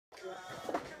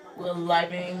We're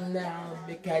living now,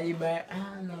 big caddy bear.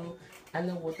 I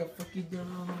know what the fuck you do,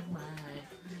 my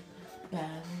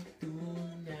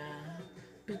Dunya.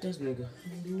 Bitch, this nigga.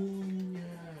 Dunya.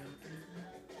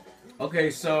 Okay,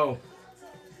 so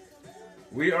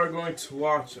we are going to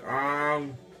watch.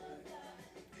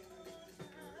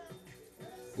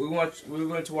 We're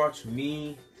going to watch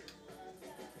me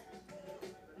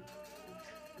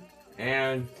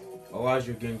and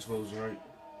Elijah getting close, right?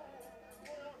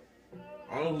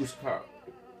 I don't know who's caught.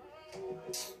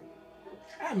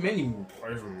 I have many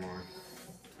players on mine.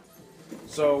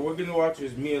 So we're gonna watch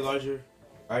is me and Elijah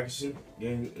Atkinson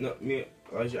getting me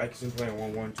Elijah Atkinson playing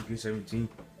 1-1 2K17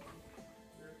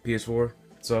 PS4.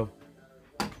 So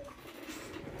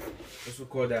let's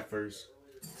record that first.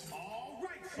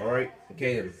 Alright,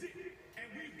 okay then.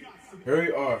 Here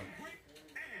we are.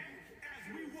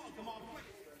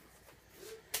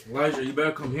 Elijah, you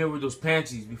better come here with those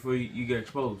panties before you get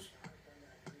exposed.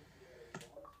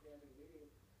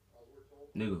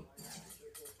 Nigga.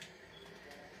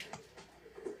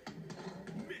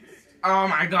 Oh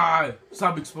my god!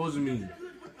 Stop exposing me.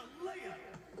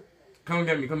 Come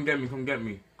get me, come get me, come get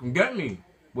me. Come get me!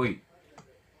 Wait.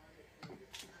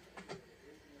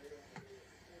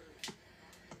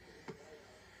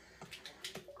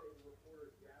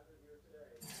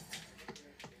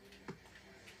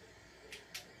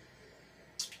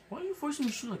 Why are you forcing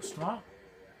me to shoot like stop?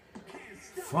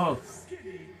 Fuck.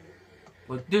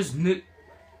 But this nigga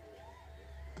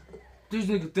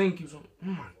thing keeps on. Oh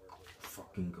my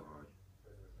fucking god.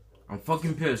 I'm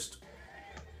fucking pissed.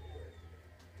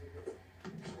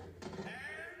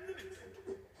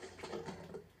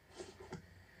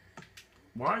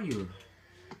 Why are you?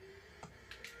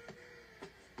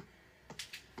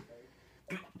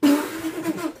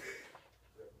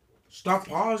 Stop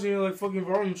pausing, like fucking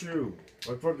wrong with you.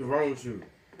 Like fucking wrong with you.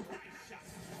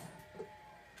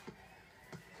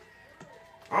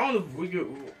 I don't know if we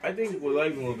could. I think we're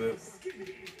lagging a little bit.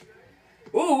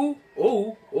 Ooh,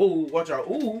 ooh, ooh, watch out,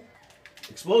 ooh.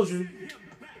 Explosion.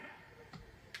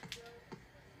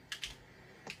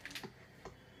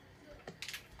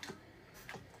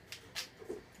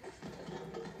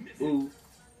 Ooh.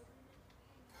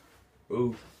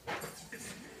 Ooh.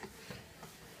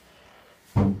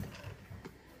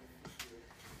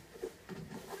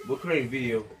 We're creating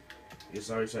video. It's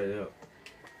already set it up.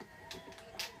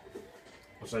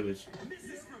 What's up, bitch?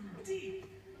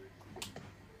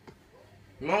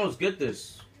 Come on, let's get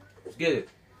this. Let's get it.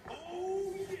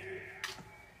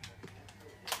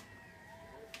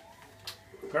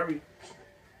 Curry.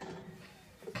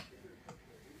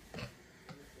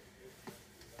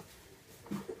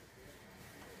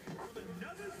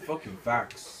 Fucking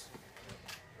facts.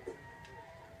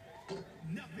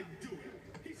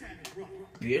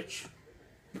 Bitch.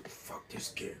 Fuck this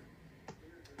kid.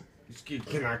 This kid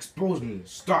cannot expose me.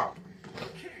 Stop.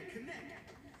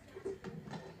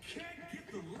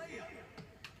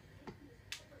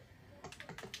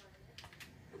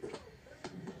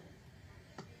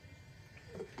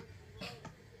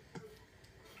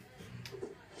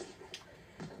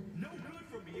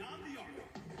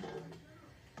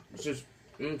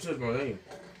 It says my name.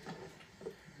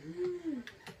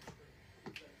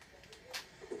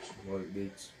 What,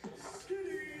 bitch?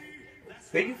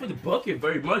 Thank you for the bucket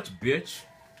very much, bitch.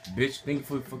 Bitch, thank you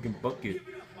for the fucking bucket.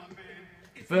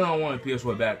 I feel I don't want a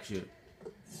PS4 back shit.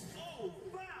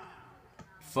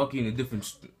 Fucking a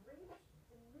different.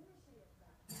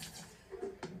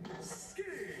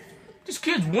 This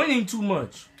kid's winning too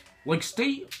much. Like,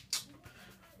 stay.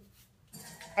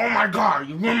 Oh my god,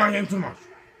 you win my game too much.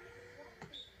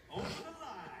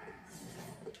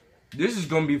 This is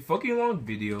gonna be a fucking long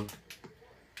video.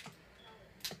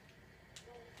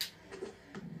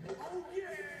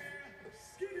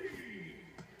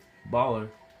 Baller.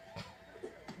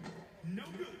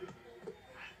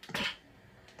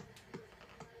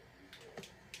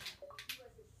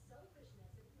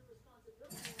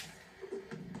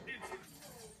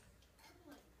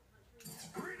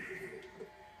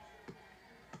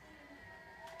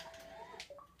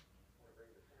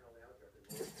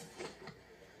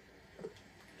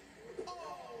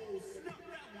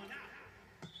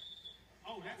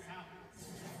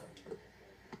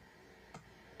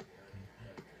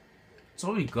 That's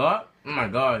all we got? Oh my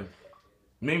god.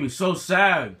 Made me so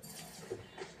sad.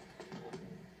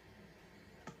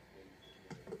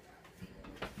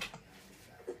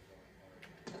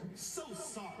 So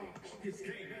sorry. His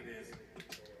game, that is.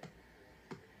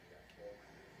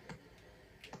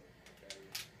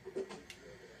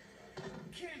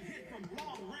 Can't hit from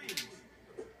long range.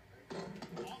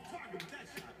 Off target with that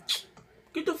shot.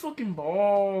 Get the fucking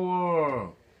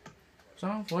ball. It's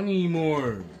not funny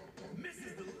anymore.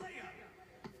 Misses the layup.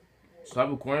 Stop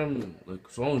recording, like,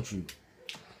 what's wrong with you?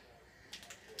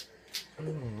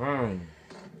 Around.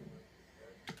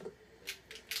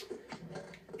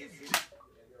 It's just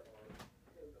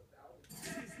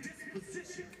his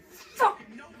disposition. Fuck!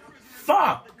 No prisoners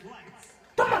Fuck! on the glass.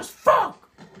 Dumb as fuck!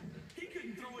 He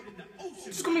couldn't throw it in the ocean.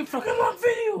 This is gonna be a fucking long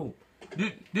video!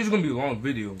 This is gonna be a long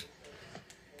video.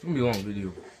 It's gonna be a long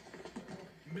video.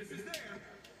 Misses there.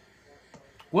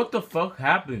 What the fuck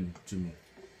happened to me?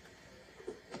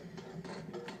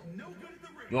 No good in the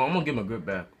ring. Yo, I'm gonna get my grip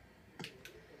back.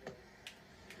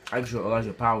 I can show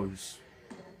Elijah Powers.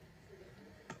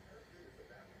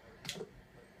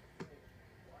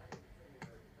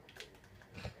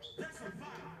 That's a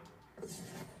foul.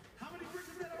 How many bricks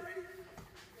is that already?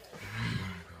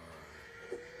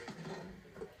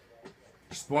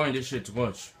 Spoiling this shit too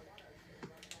much.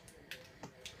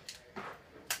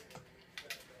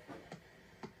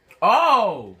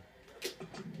 Oh!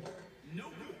 No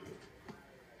good.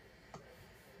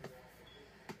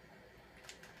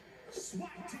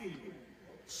 SWAT team.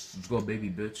 Let's go,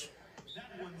 baby bitch.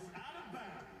 That one's out of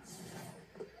bounds.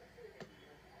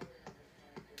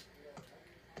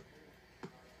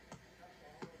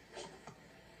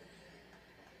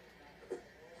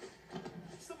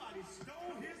 Somebody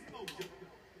stole his mojo.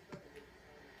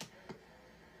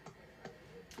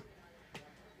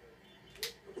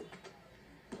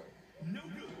 No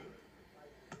good.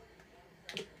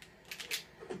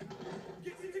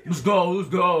 Gets it to Let's go, let's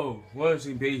go. We're on the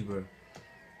same page, bro.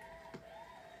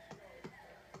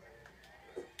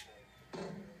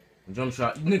 Jump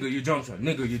shot. Nigga, you jump shot.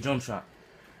 Nigga, you jump shot.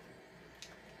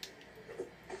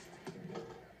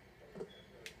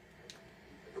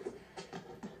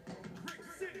 Rick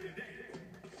City today.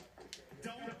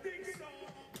 Don't think so.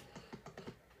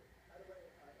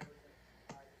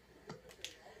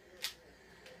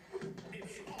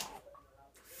 It's off.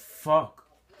 Fuck.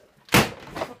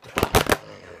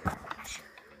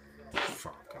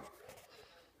 Fuck.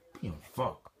 Damn,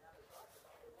 fuck.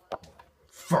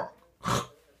 Fuck.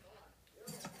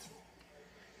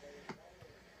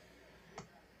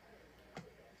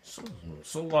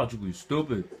 So logically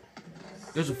stupid.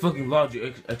 There's a fucking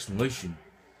logic explanation.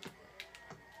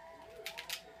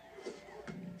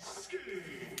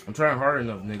 I'm trying hard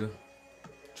enough, nigga.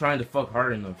 Trying to fuck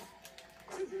hard enough.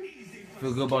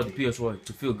 Feel good about the PS4.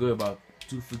 To feel good about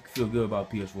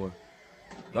PS4.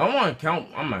 I want to count.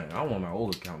 I want my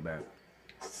old account back.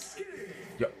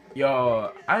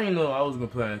 Yo, I didn't know I was gonna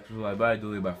play Xbox Live, but I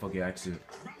deleted it by fucking accident.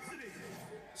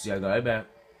 See, I got it back.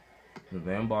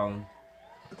 Van Ballen.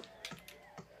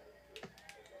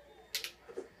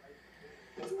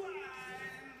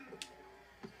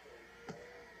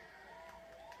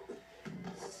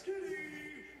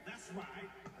 That's right.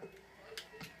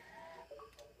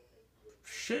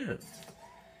 Shit.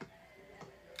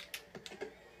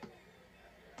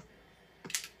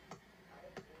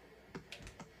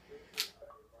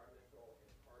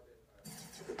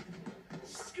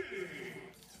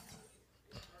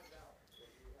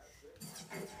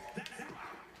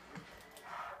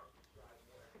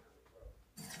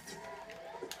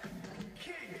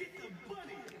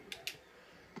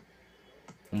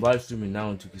 I'm live streaming now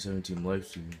on 2K17. I'm live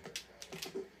streaming.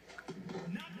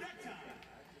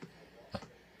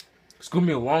 It's gonna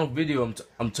be a long video.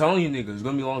 I'm telling you, nigga. It's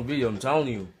gonna be a long video. I'm telling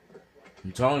you.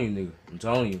 I'm telling you, nigga. I'm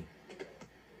telling you.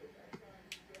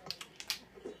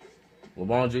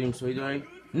 LeBron James played right?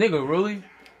 Nigga, really?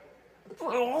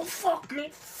 Oh,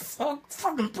 fucking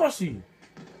pussy.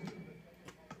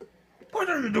 What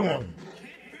are you doing?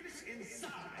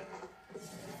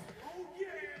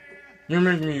 You're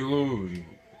making me lose.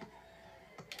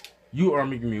 You are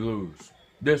making me lose.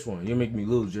 This one, you're making me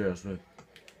lose, J.R. Smith.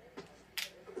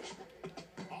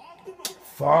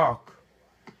 Fuck.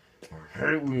 I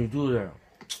hate when you do that.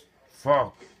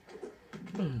 Fuck.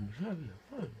 What are you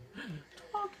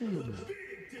talking about?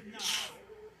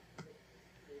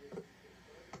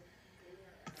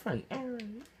 Friend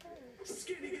Aaron.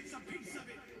 Skinny gets a piece of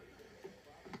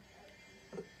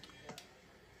it.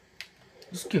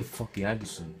 Let's get fucking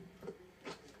Anderson.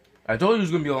 I told you it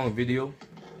was gonna be a long video.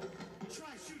 Try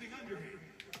shooting under him.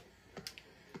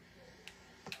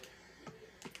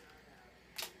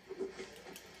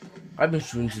 I've been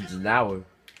shooting since an hour.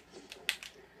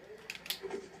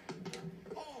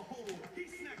 Oh, he's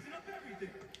snatching up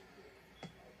everything.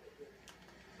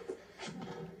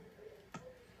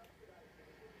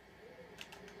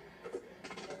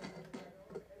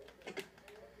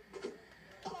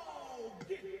 Oh,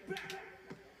 get back.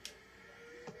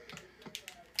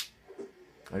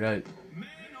 I got it. Man,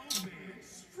 oh man,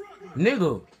 struggling.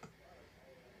 Nigga.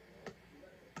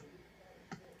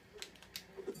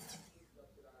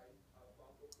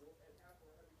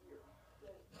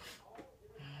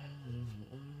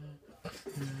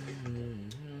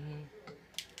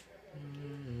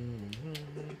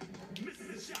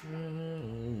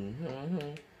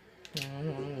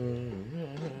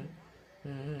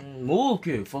 move,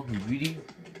 kid. Fucking greedy.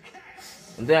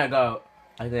 And then I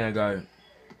think I got.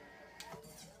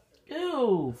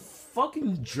 Ew,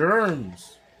 fucking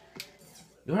germs.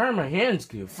 You hurt my hands,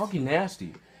 kid. Fucking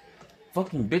nasty.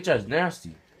 Fucking bitch ass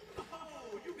nasty.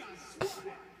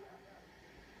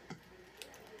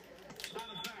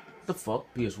 What the fuck,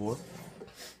 PS4?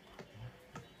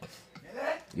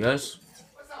 Yes.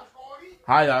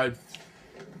 Hi, Dad.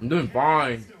 I'm doing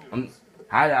fine.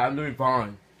 Hi, Dad. I'm doing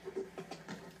fine.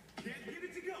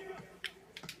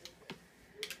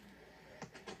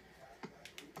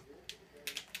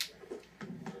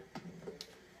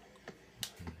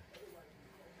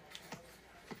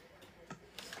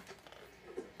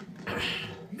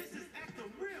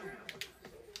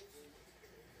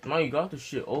 Now you got this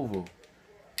shit over.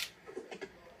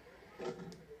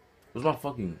 Where's my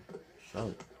fucking shot?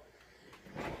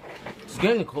 It's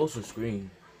getting a closer screen.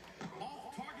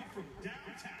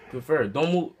 Prefer it.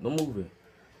 Don't move it.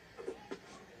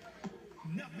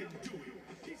 Nothing doing.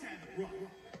 He's had it rough.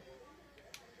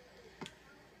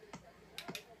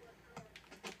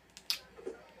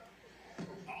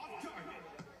 Off target.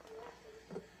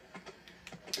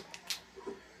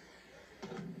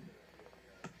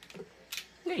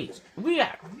 Hey,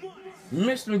 react.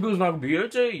 Mr. Magoo's not gonna be here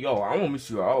today? Yo, I won't miss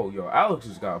you out. Yo, Alex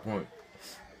has got a point.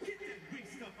 Get that weak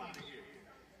stuff out of here.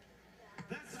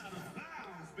 That's out of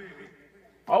bounds, baby.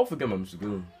 I'll forget my Mr.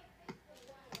 Magoo.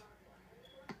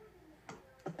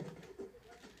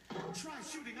 Try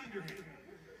shooting underhand.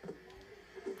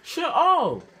 Shut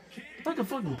up! Like a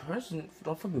fucking person,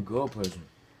 a fucking girl person.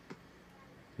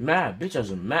 Mad, bitch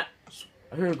as a mad.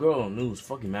 I heard a girl on the news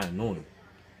fucking mad annoying.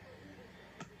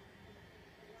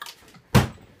 Oh,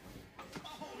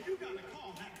 you gotta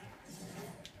call that.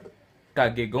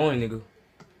 Gotta get going, nigga.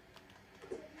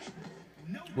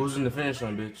 No. Who's in the finish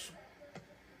line, bitch?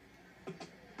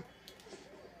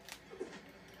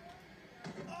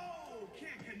 Oh,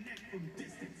 can't connect from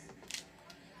distance.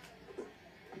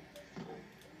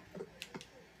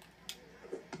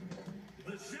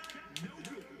 The shot, no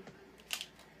good.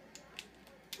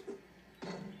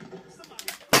 Somebody.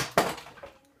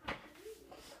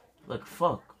 Like,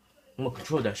 fuck. I'm gonna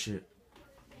control that shit.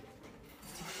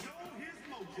 Show his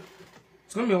mojo.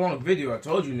 It's gonna be a long video, I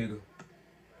told you, nigga.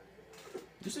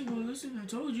 This ain't gonna listen, I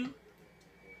told you.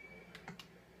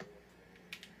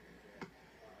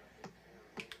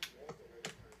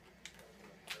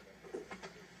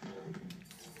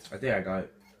 I think I got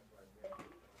it.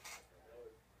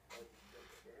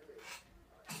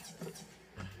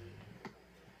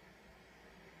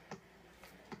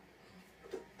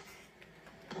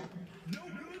 No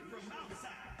good from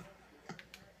outside.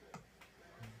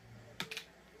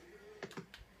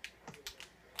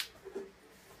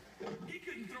 He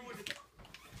couldn't throw it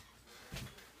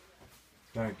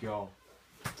Thank y'all.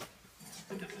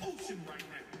 in the ocean right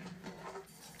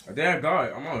now. I think I got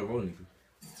it. I'm on the roll, nigga.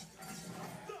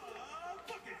 The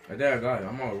bucket. I think I got it.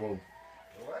 I'm on the roll.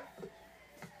 What?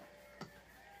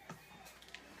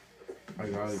 I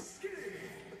got it.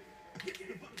 Get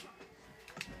the bucket.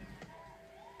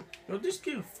 Yo, this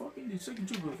kid fucking did second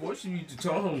two before she need to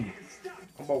tell him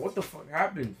about what the fuck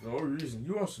happened for no reason.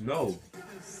 He wants to know.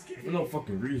 For no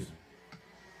fucking reason.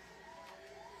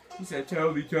 He said,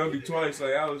 tell me twice.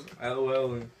 Like, I was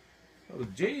LOL. And I was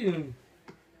Jaden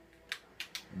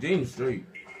straight.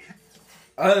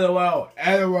 LOL.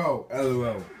 LOL.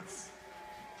 LOL.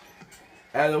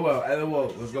 LOL.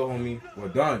 LOL. Let's go, homie. We're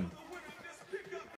done.